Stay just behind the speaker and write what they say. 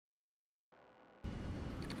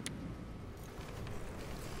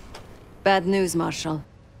Bad news, Marshal.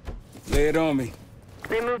 Lay it on me.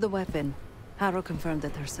 They moved the weapon. Harrow confirmed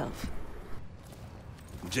it herself.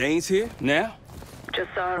 Jane's here? Now?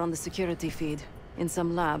 Just saw her on the security feed. In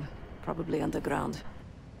some lab. Probably underground.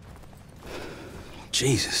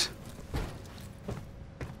 Jesus.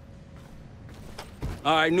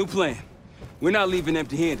 Alright, new plan. We're not leaving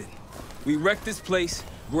empty-handed. We wreck this place,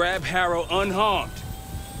 grab Harrow unharmed.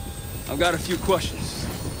 I've got a few questions.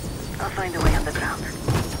 I'll find a way underground.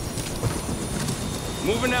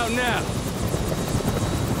 Moving out now.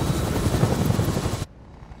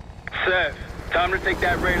 Sev, time to take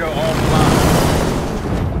that radar offline.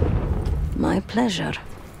 My pleasure.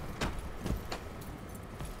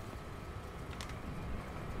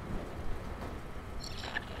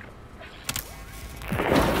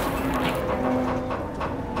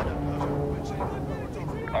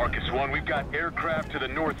 Arcus 1, we've got aircraft to the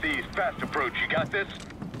northeast. Fast approach. You got this?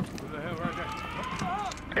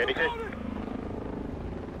 Anything?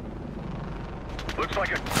 Looks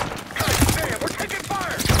like a... God damn, we're taking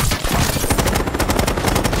fire!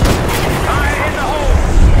 Fire in the hole!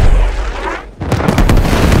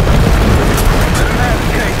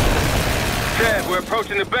 Sev, we're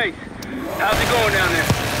approaching the base. How's it going down there?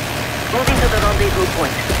 Moving to the rendezvous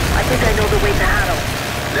point. I think I know the way to Harrow.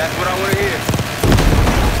 That's what I want to hear.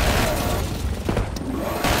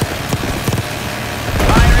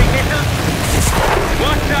 Firing missiles!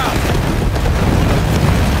 Watch out!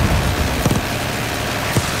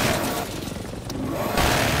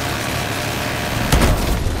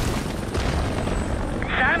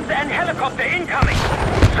 SAMs and helicopter incoming!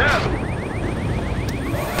 Sev!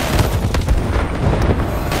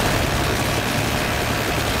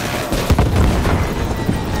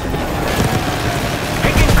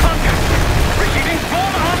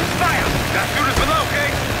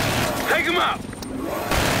 Take him out!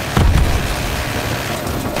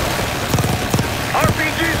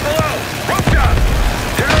 RPGs below! Rope down!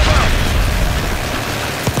 Zero out!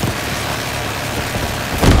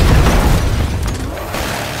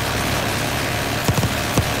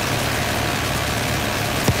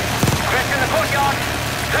 Chris in the courtyard!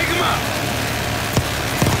 Take him out!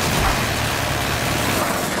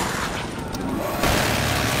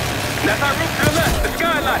 That's our route to the left, the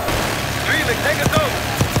skylight! Felix, take us over!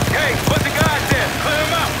 Hey, put the guys there! Clear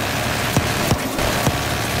them out!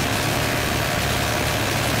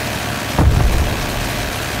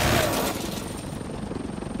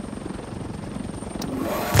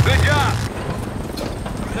 Good job!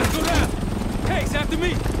 Let's go down! Case, after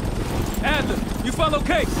me! Adler, you follow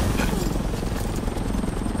Case!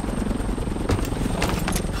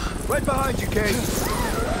 Right behind you, Case.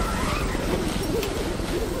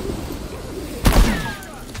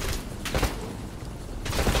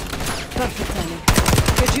 Perfect timing.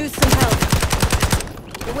 Could use some help.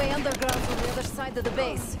 The way underground's on the other side of the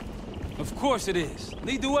base. Of course it is.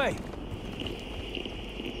 Lead the way.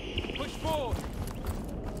 Push forward.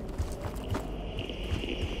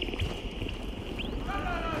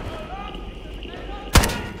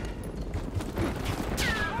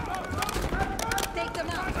 Take them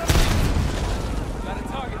out. Got a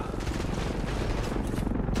target.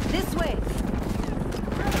 This way.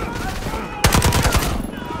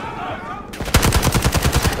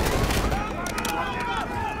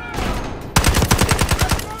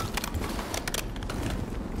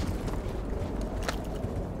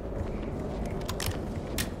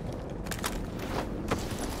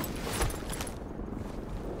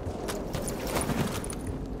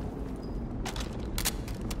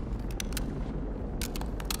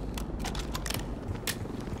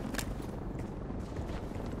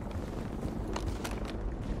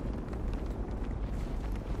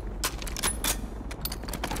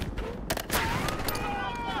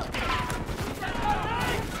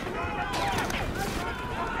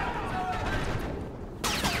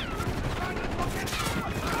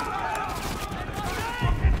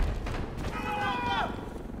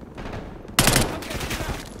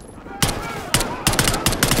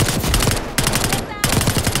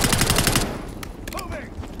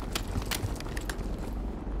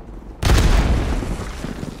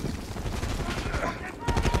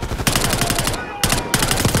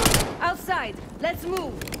 Let's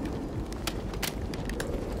move!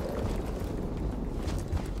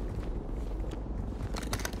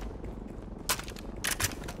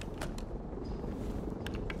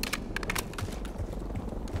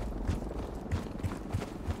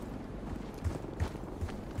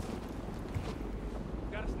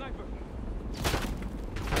 Got a sniper.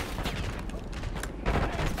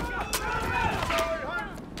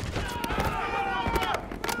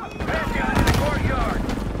 Bad guy in the courtyard!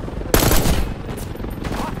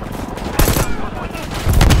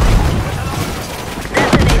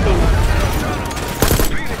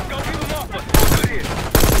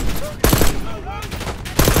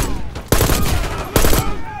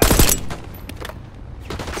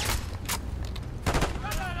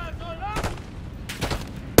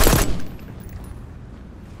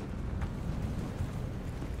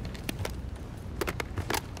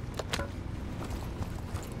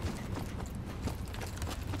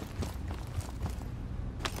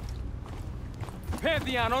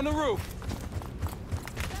 Pantheon on the roof.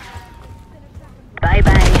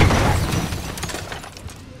 Bye-bye.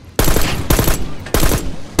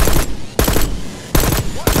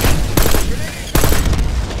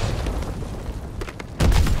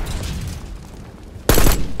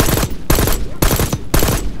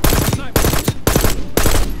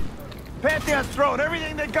 Pantheon's throwing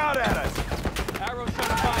everything they got at us. Arrows trying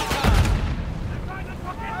to find time.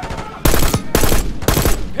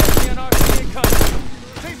 Pantheon RC incoming.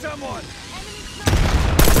 See someone!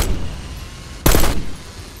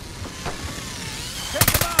 Take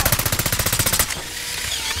him out!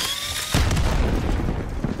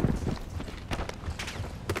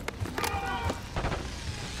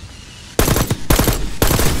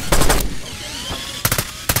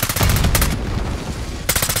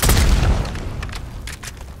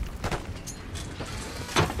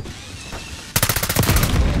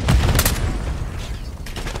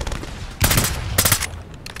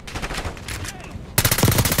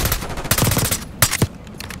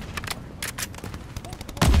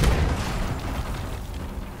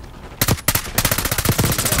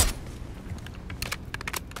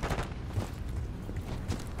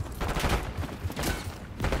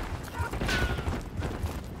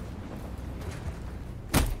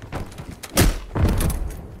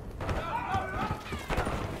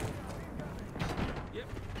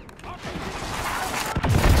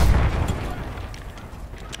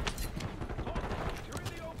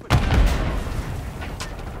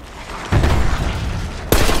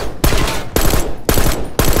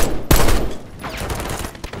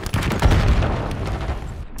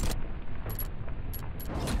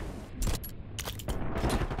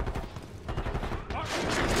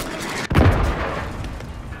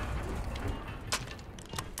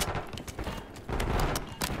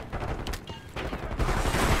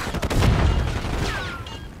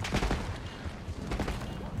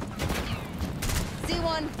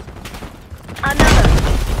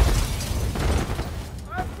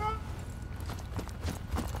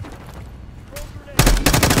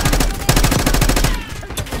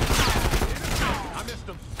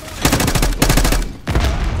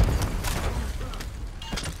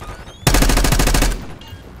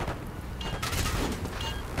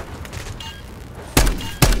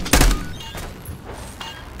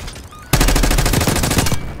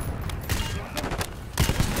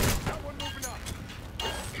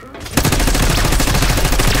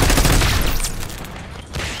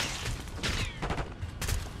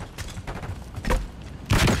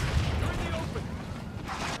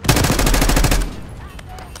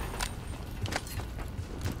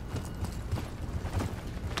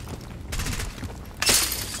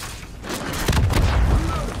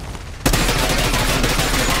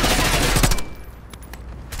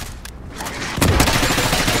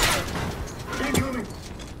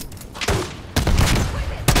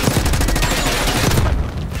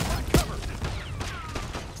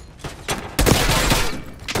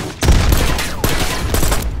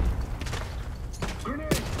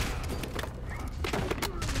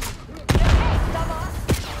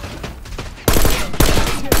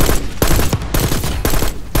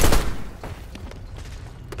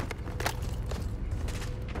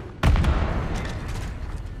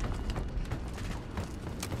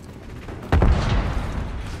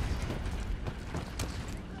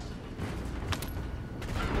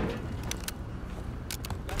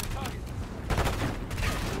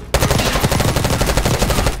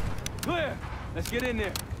 Let's get in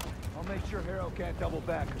there. I'll make sure Harrow can't double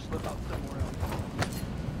back or slip out somewhere else.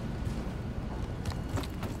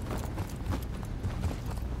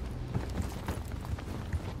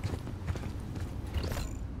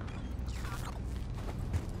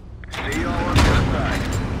 See you all on the other side.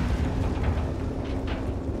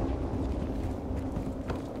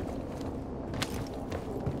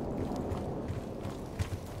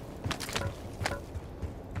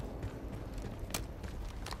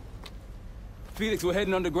 Felix, we're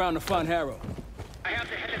heading underground to find Harrow. I have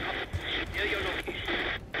the helicopter near your location.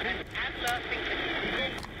 Handler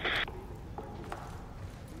thinking.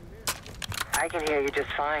 I can hear you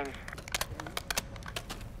just fine.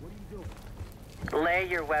 What are you doing? Lay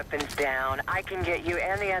your weapons down. I can get you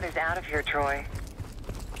and the others out of here, Troy.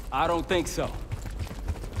 I don't think so.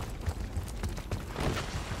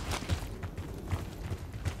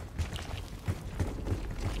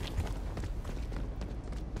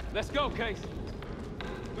 Let's go, Case.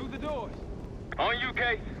 Through the doors. On you,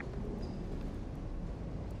 Case.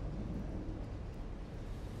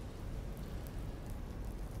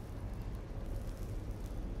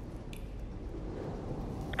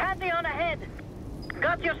 Pantheon ahead.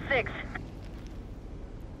 Got your 6.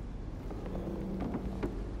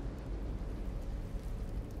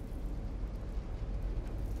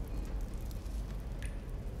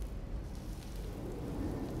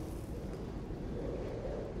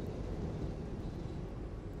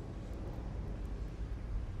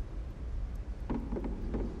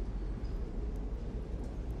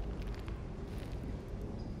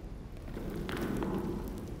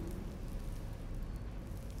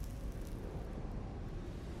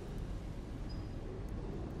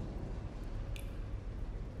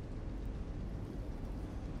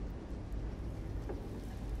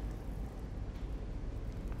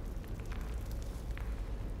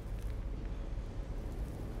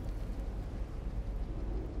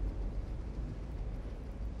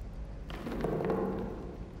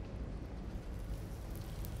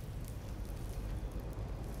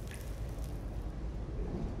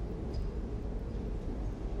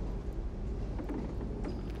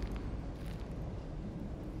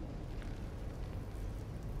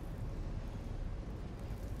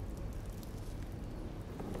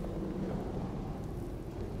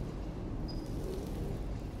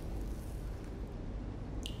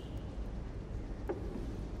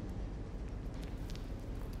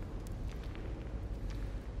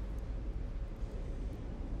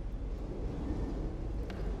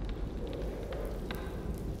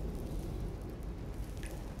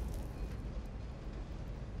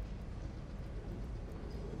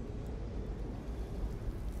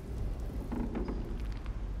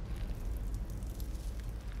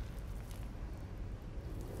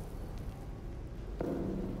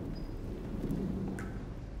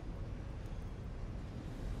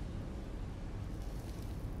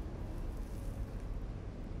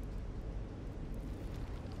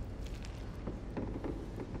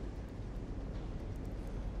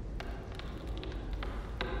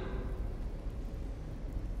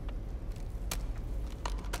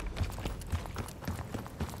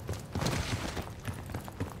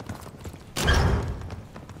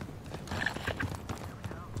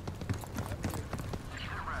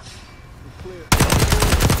 clear.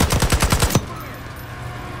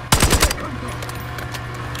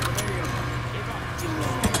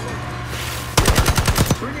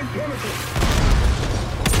 Bring in chemicals.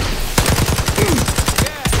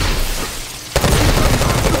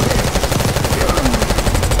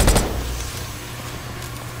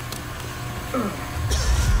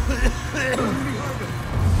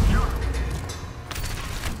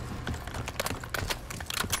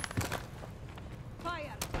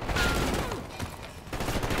 Fire!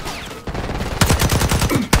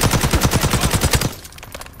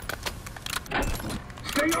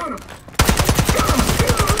 Stay on him.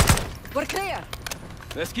 We're clear!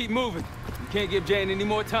 Let's keep moving. We can't give Jane any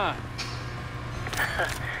more time.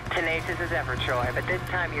 Tenacious as ever, Troy, but this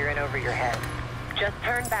time you're in over your head. Just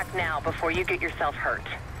turn back now before you get yourself hurt.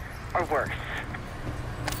 Or worse.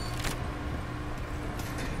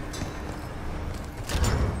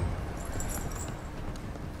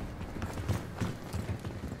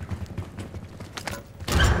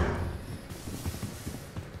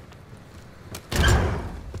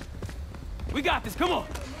 We got this, come on!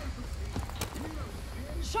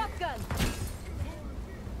 Shotgun!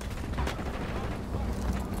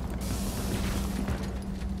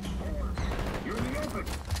 You're in the open.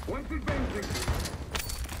 Once advancing.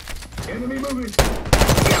 Enemy moving.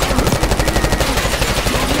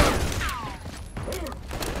 Forward.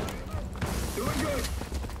 Doing good.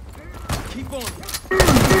 Keep on.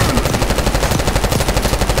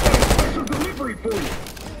 Special delivery for you.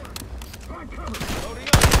 Find cover. Loading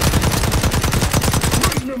up.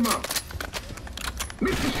 Lighten them up.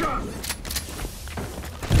 Miss the shot.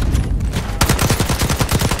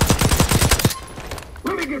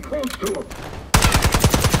 Let me get close to him.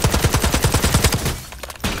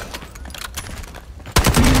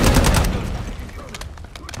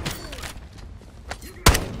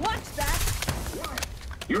 Watch that!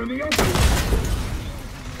 You're in the open.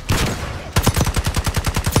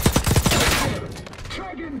 Try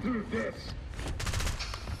getting through this.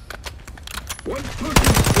 One's pushing.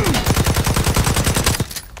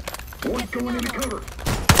 One's going into cover.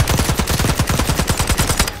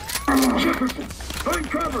 Jefferson, find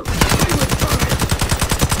cover. Stay with fire.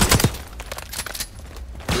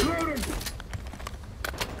 Reloading.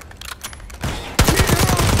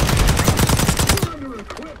 We're under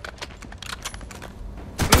equipped.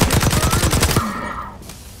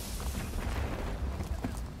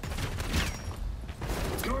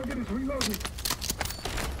 Target is reloading.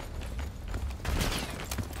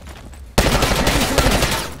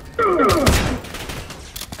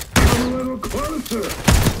 Come a little closer.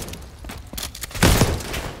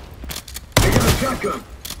 I got a shotgun.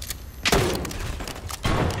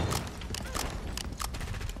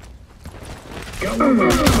 Got one more.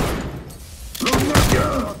 Loading up,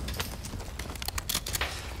 yeah.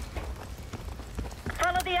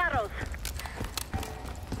 Follow the arrows.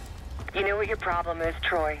 You know what your problem is,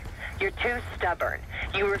 Troy? You're too stubborn.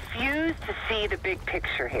 You refuse to see the big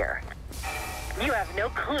picture here. You have no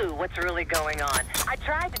clue what's really going on. I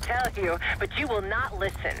tried to tell you, but you will not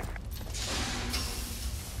listen.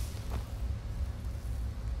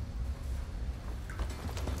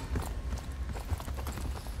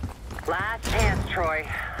 Last chance, Troy.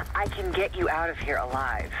 I can get you out of here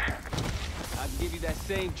alive. I can give you that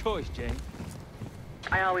same choice, Jane.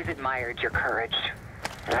 I always admired your courage.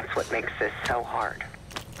 That's what makes this so hard.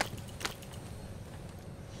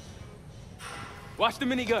 Watch the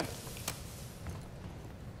minigun.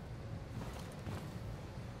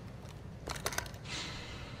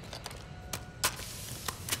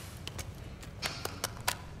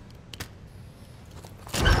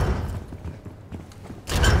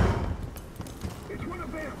 It's one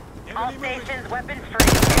of them. All stations, weapons free.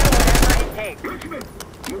 Do whatever it takes. Richmond,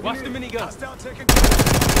 moving Watch the in. minigun.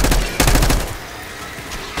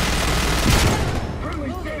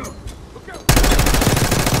 Friendly's down.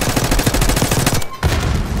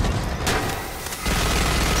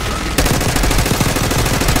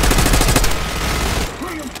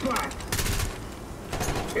 Bring him flat.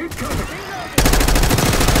 It's coming.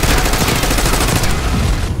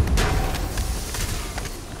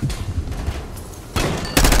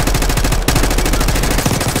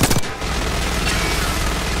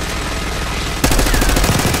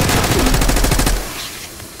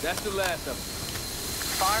 That's the last of them.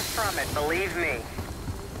 Far from it, believe me.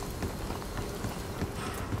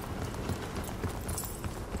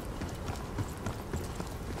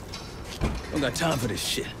 Don't got time for this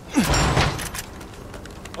shit.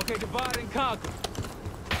 Okay, divide and conquer.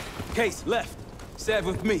 Case, left. Sav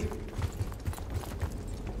with me.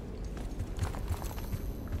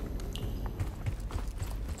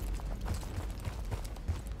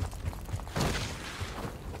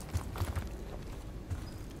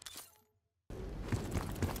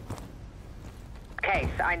 Case,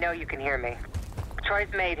 I know you can hear me. Troy's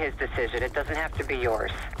made his decision. It doesn't have to be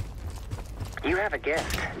yours. You have a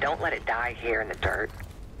gift. Don't let it die here in the dirt.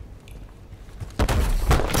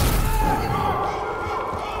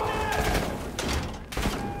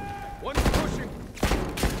 One's pushing.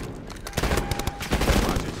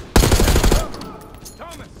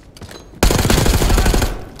 Thomas!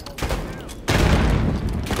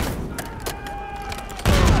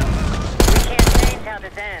 We can't change how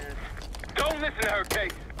this ends. Don't listen to her,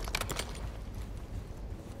 Case.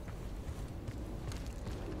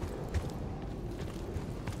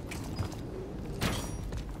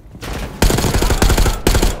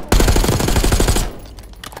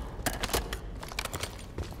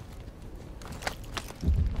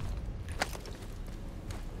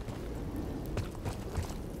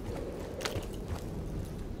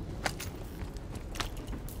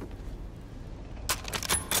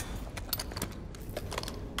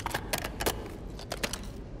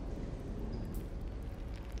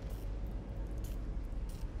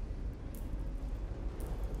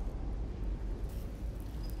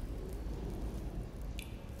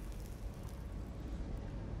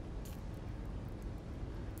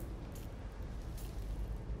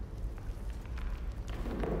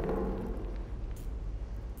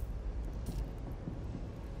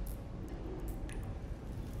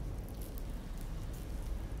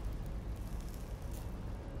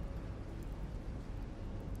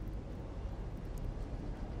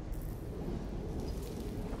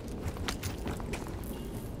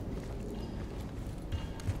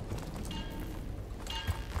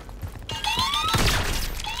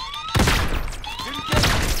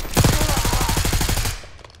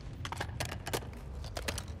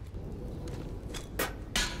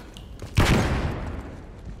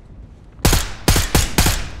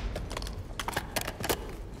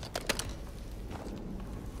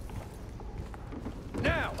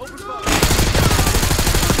 Now, open fire.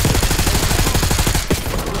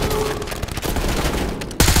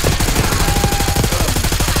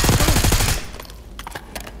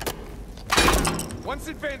 One's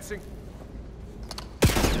advancing.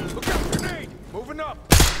 Look out, grenade! Moving up.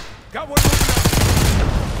 Got one moving up.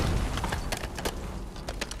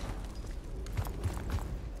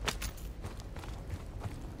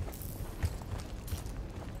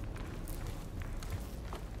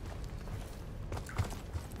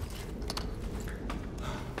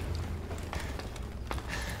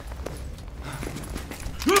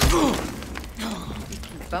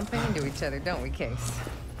 Bumping into each other, don't we, Case?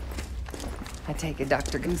 I take it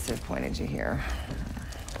Dr. Gusev pointed you here.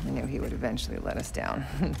 I knew he would eventually let us down.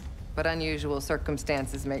 But unusual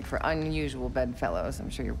circumstances make for unusual bedfellows. I'm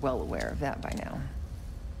sure you're well aware of that by now.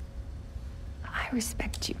 I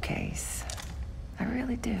respect you, Case. I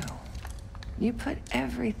really do. You put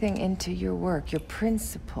everything into your work. You're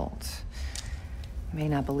principled. You may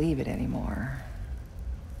not believe it anymore,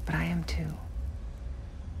 but I am too.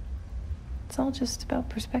 It's all just about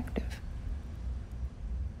perspective.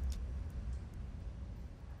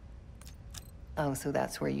 Oh, so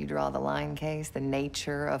that's where you draw the line, Case? The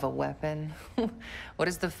nature of a weapon? What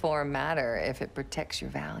does the form matter if it protects your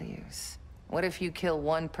values? What if you kill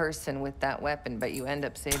one person with that weapon, but you end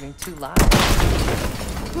up saving 2 lives?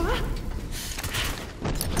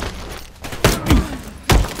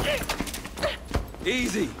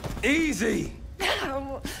 Easy, easy!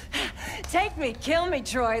 Take me, kill me,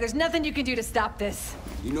 Troy. There's nothing you can do to stop this.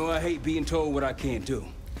 You know I hate being told what I can't do.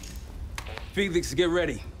 Felix, get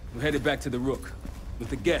ready. We're headed back to the Rook with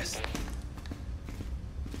the guest.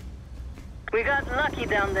 We got lucky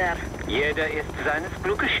down there. Jeder ist seines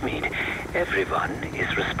Glückes Schmied. Everyone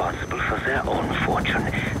is responsible for their own fortune.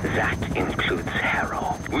 That includes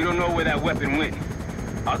Harrow. We don't know where that weapon went.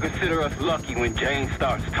 I'll consider us lucky when Jane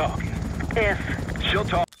starts talking. She'll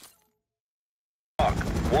talk.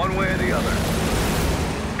 One way or the other.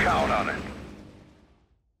 Count on it.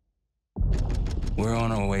 We're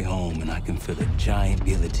on our way home, and I can feel a giant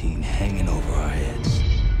guillotine hanging over our heads.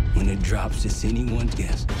 When it drops, it's anyone's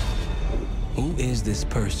guess. Who is this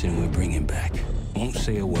person we're bringing back? Won't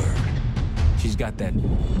say a word. She's got that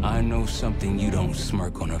I know something you don't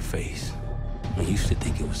smirk on her face. I used to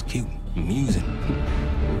think it was cute, amusing.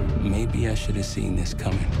 Maybe I should have seen this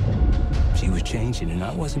coming. She was changing, and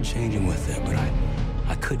I wasn't changing with her, but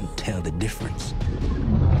I couldn't tell the difference.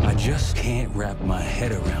 I just can't wrap my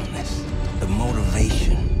head around this. The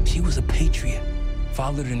motivation. She was a patriot.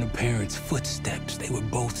 Followed in her parents' footsteps. They were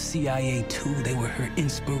both CIA too. They were her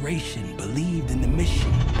inspiration. Believed in the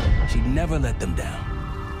mission. She'd never let them down.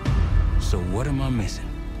 So what am I missing?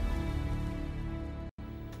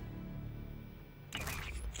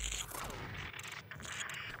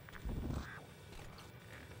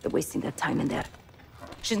 They're wasting their time in there.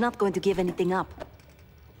 She's not going to give anything up.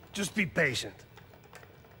 Just be patient.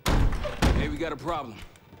 Hey, we got a problem.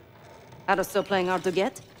 Ada's still playing hard to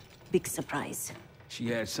get? Big surprise. She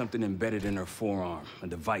had something embedded in her forearm, a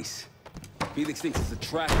device. Felix thinks it's a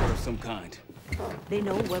tracker of some kind. They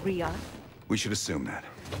know where we are? We should assume that.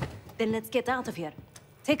 Then let's get out of here.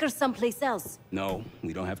 Take her someplace else. No,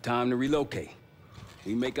 we don't have time to relocate.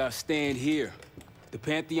 We make our stand here. The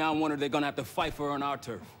Pantheon want her, they're gonna have to fight for her on our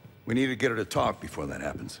turf. We need to get her to talk before that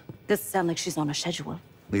happens. Does sound like she's on a schedule.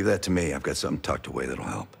 Leave that to me. I've got something tucked away that'll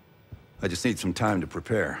help. I just need some time to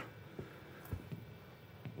prepare.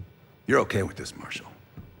 You're okay with this, Marshal,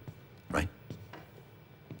 right?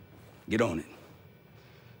 Get on it.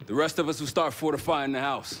 The rest of us will start fortifying the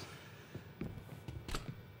house.